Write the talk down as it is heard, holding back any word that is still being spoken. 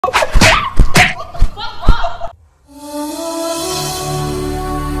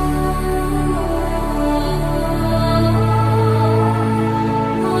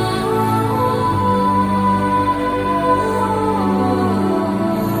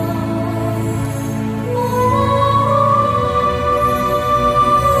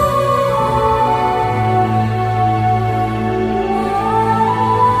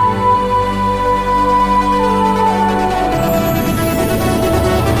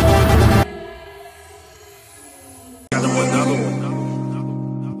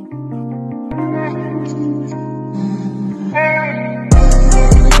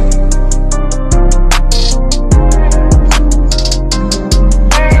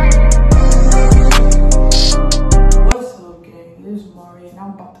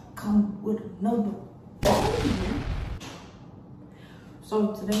another baby.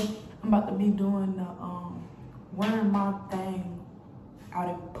 So today I'm about to be doing the wearing my thing out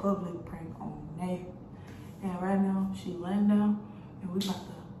in public prank on Nate. And right now she laying down and we about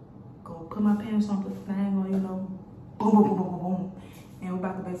to go put my pants on, put the thing on, you know, boom, boom, boom, boom, boom, boom. And we're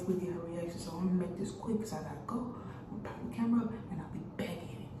about to basically get her reaction. So I'm gonna make this quick because I gotta go. I'm gonna pop the camera up and I'll be back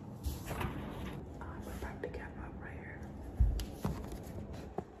in it. I'm gonna pop the camera up right here. I'm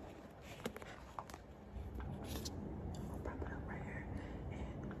gonna pop it up right here. And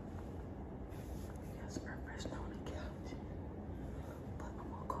yes, we're fresh on the couch. But I'm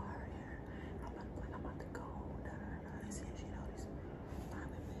gonna call her here. I'm about to go down and see if she noticed.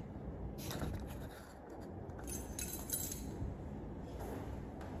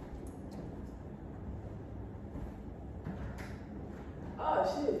 Oh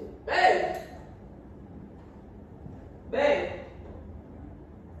shit. Babe! Babe!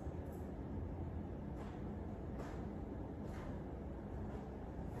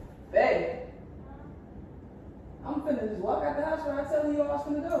 Babe! I'm finna just walk out the house where I tell you I was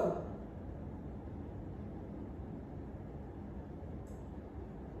finna go.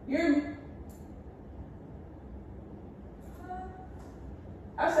 You hear me?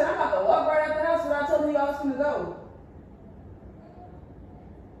 I said I'm about to walk right out the house where I told you I was finna go.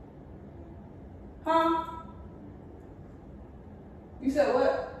 Huh? You said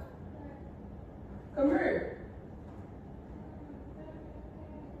what? Come here.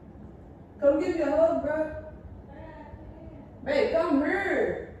 Come give me a hug, bro. Babe, come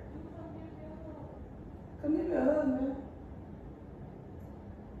here. Come give me a hug, man.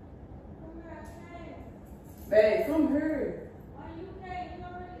 Babe, come here. Why you can't? You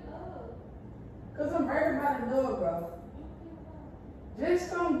already up. Cause I'm right by the door, bro.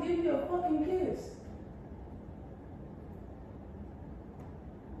 Just come give me a fucking kiss.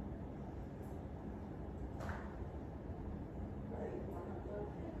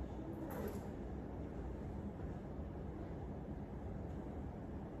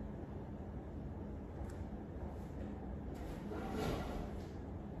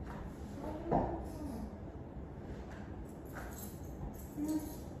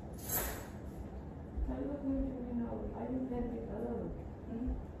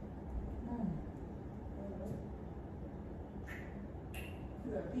 You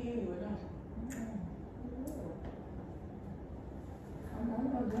got pee anyway, don't you? I'm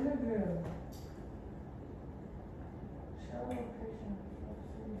a dinner girl. Show location.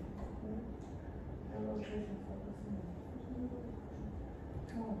 Show location.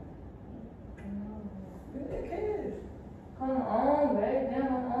 Come on, babe. Damn,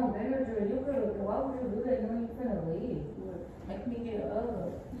 I'm on dinner girl. You could. Why would you do that when you finna leave? Make me get up.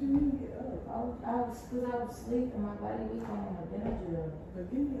 What do you mean get up? I was asleep and my body weak on my dinner drill. But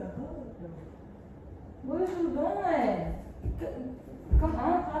give me a hug, though. What are you doing? Come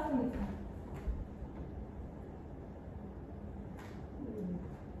on, talk to me.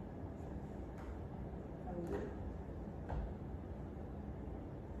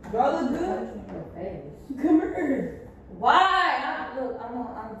 Do I look good? Your face. Come here. Why?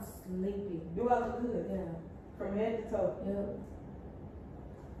 I'm sleepy. Do I look good? Yeah. From head to toe. Yep.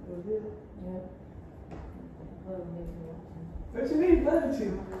 Look good? Yep. What you mean, blood with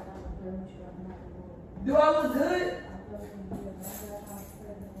you? Do I look good?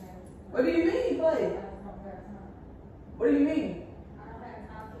 What do you mean, play? What do you mean?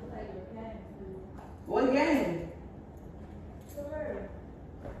 What game?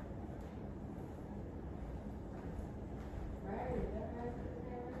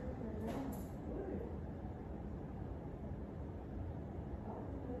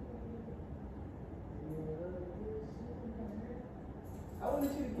 I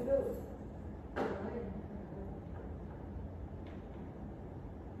wanted you to get up.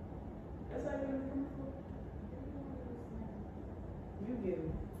 That's how you're coming for? You get him.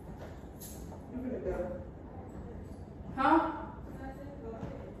 You gonna go. Huh?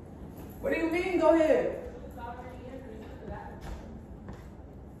 What do you mean, go ahead?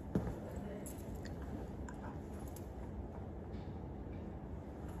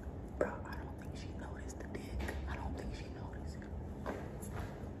 Bro, I don't think she noticed the dick. I don't think she noticed it.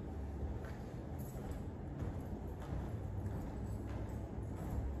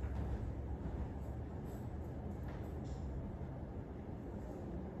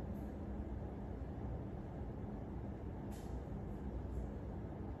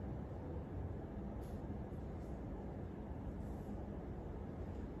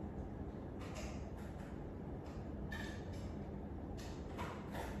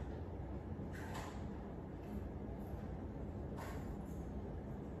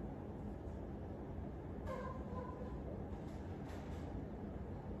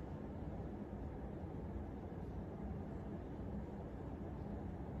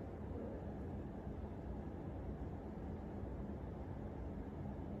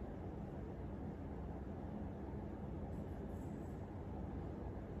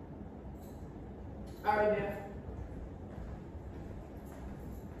 All right, then.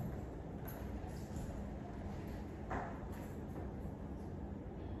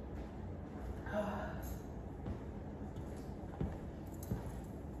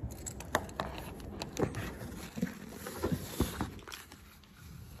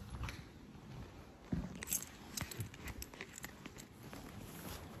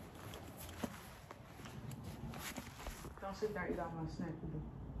 Don't sit there and eat all my snack, people.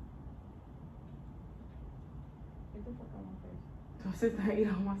 Get the fuck out my face. Don't sit there and eat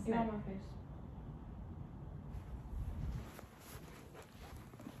all my Get snack. out my face.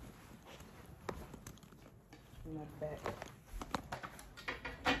 In my back.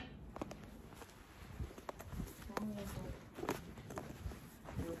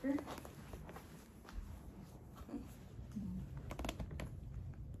 You okay?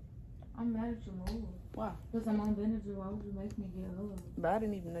 I'm mad at you, move. Why? Because I'm on Benadryl. Why would you make me get up? But I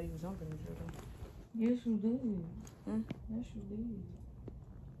didn't even know you was on Benadryl though. Yes, you did. Hmm? Yes, you did.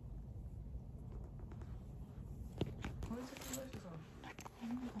 Why did you take your lashes off? I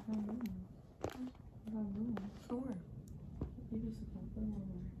don't know. I don't know. Don't worry. You just a confirm.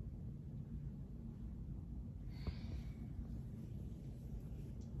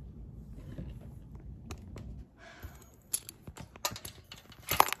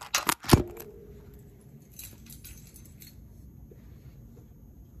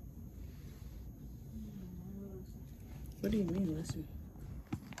 What do you mean, listen?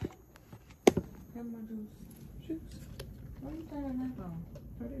 Have my juice. Juice. Why you turning that on?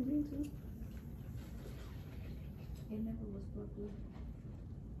 I didn't mean to. It never was plugged in.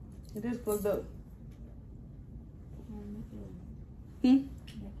 It is plugged up. Make Hmm? it.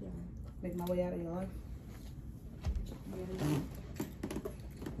 Make my way out of your life.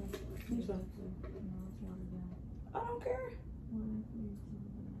 You so- I don't care.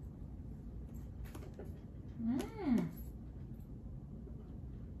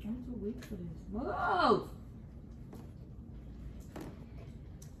 I'm too weak for this. Move!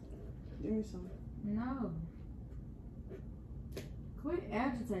 Give me some. No. Quit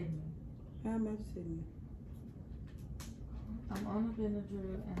agitating me. How am I agitating you? I'm on the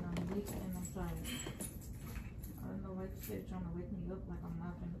Benadryl and I'm weak and I'm tired. I don't know why you said trying to wake me up like I'm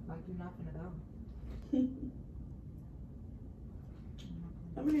not gonna, like you're not gonna go.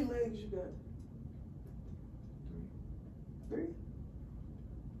 How many legs you got? 3?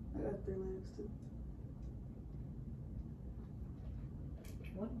 I got 3 legs too.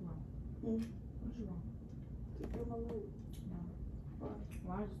 What's wrong? Hmm? What's wrong? To feel my leg. No. Why?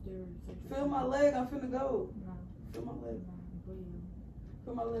 Why is there such a Feel my leg, I'm finna go. No. Feel my leg. No. Please.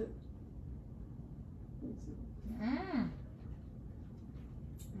 Feel my leg. Let me see.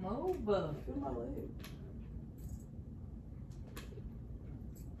 Move. Feel my leg.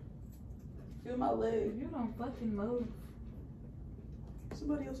 Feel my If leg. you don't fucking move.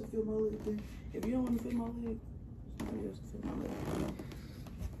 Somebody else will feel my leg then. If you don't want to feel my leg, somebody else will feel my leg.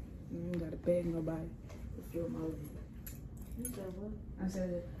 You ain't gotta beg nobody to feel my leg. You said what? I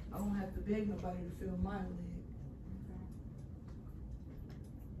said, I don't have to beg nobody to feel my leg.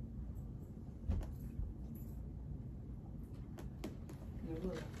 Now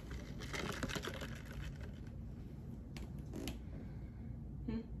look.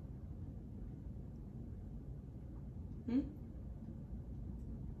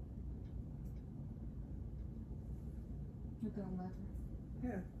 You think I'm laughing?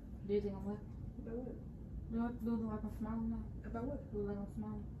 Yeah. Do you think I'm laughing? About what? Do you like I'm smiling now? About what? Do you like I'm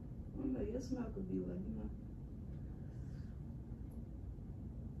smiling? I don't know, your smile could be like, you know.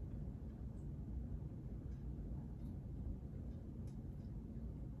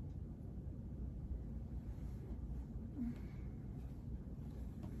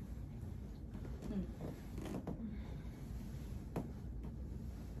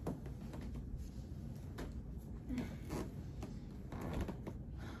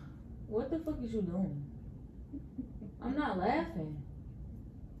 What the fuck is you doing? I'm not laughing.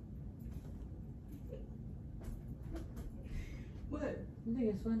 What? You think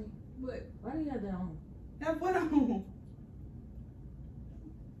it's funny? What? Why do you have that on? Have what on?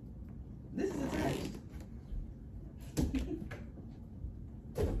 This is attached.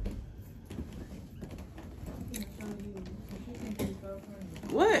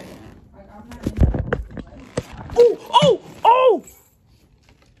 What? Oh, oh, oh!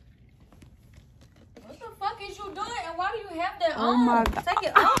 What the fuck is you doing? And why do you have that Oh on? my God. Take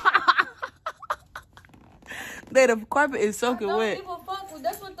it off. That the carpet is soaking I don't wet. give a fuck.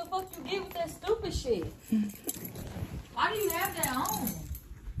 That's what the fuck you get with that stupid shit. Why do you have that on?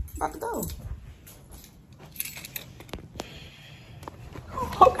 About to go. Get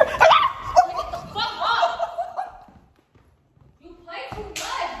the fuck much.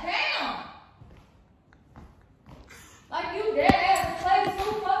 Damn. Like, you dead ass play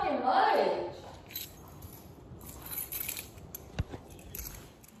too fucking much.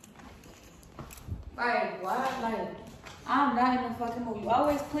 Like, why? Like, I'm not in the fucking mood. You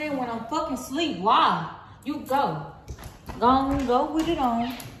always playing when I'm fucking asleep. Why? You go. Go with it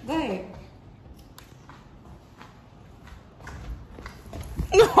on. Go ahead.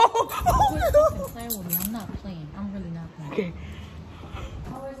 No. Quit playing with me. I'm not playing. I'm really not playing. Okay.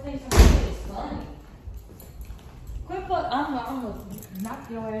 I always think something is funny. Quit fuck. I'm gonna knock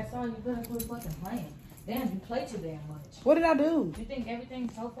your ass on. You better quit fucking playing. Damn, you play too damn much. What did I do? You think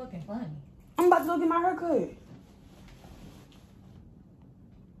everything's so fucking funny? I'm about to go get my haircut.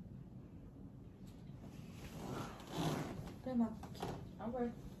 Damn,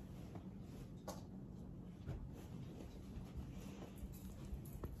 alright.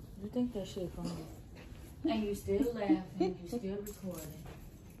 You think that shit funny? And you still laughing, you still recording.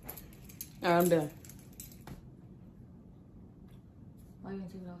 Alright, I'm done. Why you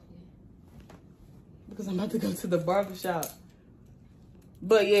gonna take it off yet? Because I'm about to go to the barbershop.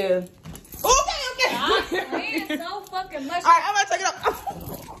 But yeah. Okay. Stop playing so fucking much. Alright, I'm gonna take it off.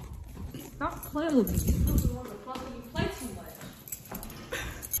 Stop playing with me. You play too much.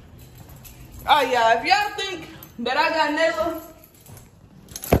 Oh yeah, if y'all think that I got nails,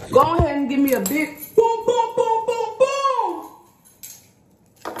 go ahead and give me a big boom, boom, boom, boom, boom.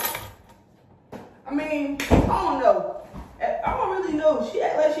 I mean, I don't know. I don't really know. She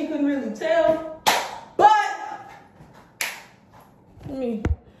act like she couldn't really tell. But let me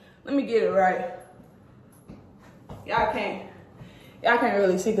get it right. Y'all can't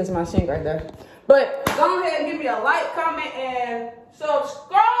really see because my sink right there. But go ahead and give me a like, comment, and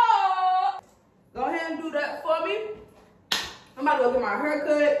subscribe. Go ahead and do that for me. I'm about to go get my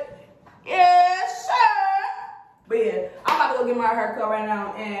haircut. Yes, sir. But yeah, I'm about to go get my haircut right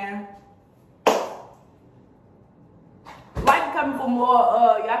now. And like and comment for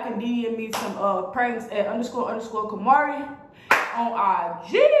more. Y'all can DM me some pranks at __ Kamari on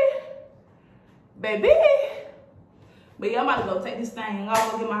IG. Baby. But yeah, I'm about to go take this thing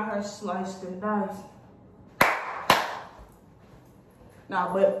off, get my hair sliced and diced.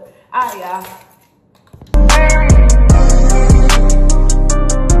 Nah, but alright, y'all.